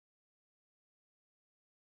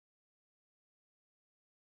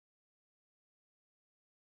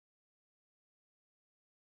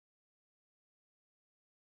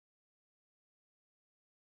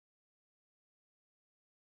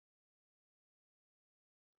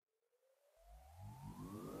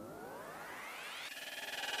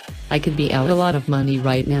I could be out a lot of money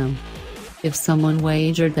right now. If someone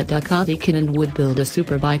wagered that Ducati Canon would build a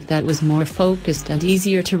superbike that was more focused and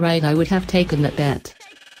easier to ride, I would have taken that bet.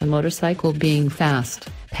 A motorcycle being fast,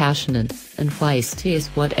 passionate, and feisty is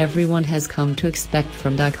what everyone has come to expect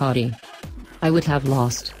from Ducati. I would have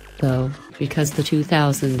lost, though, because the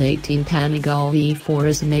 2018 Panigale V4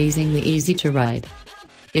 is amazingly easy to ride.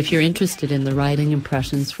 If you're interested in the riding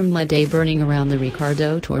impressions from my day burning around the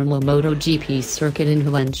Ricardo Tormo MotoGP circuit in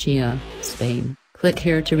Valencia, Spain, click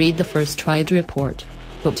here to read the first ride report.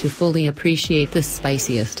 But to fully appreciate the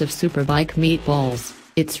spiciest of superbike meatballs,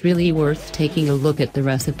 it's really worth taking a look at the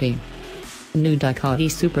recipe. A new Ducati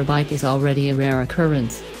superbike is already a rare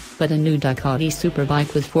occurrence, but a new Ducati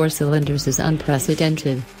superbike with 4 cylinders is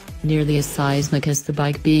unprecedented, nearly as seismic as the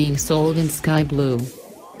bike being sold in sky blue.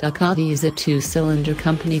 Ducati is a 2-cylinder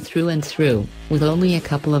company through and through, with only a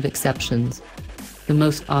couple of exceptions. The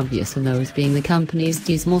most obvious of those being the company's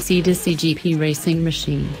Desmosedici GP racing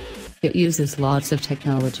machine. It uses lots of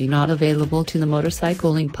technology not available to the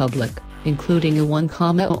motorcycling public, including a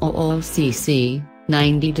 1,000cc,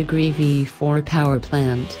 90-degree V4 power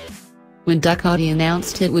plant. When Ducati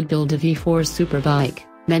announced it would build a V4 superbike,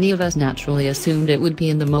 many of us naturally assumed it would be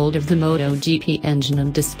in the mold of the MotoGP engine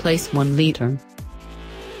and displace 1 liter,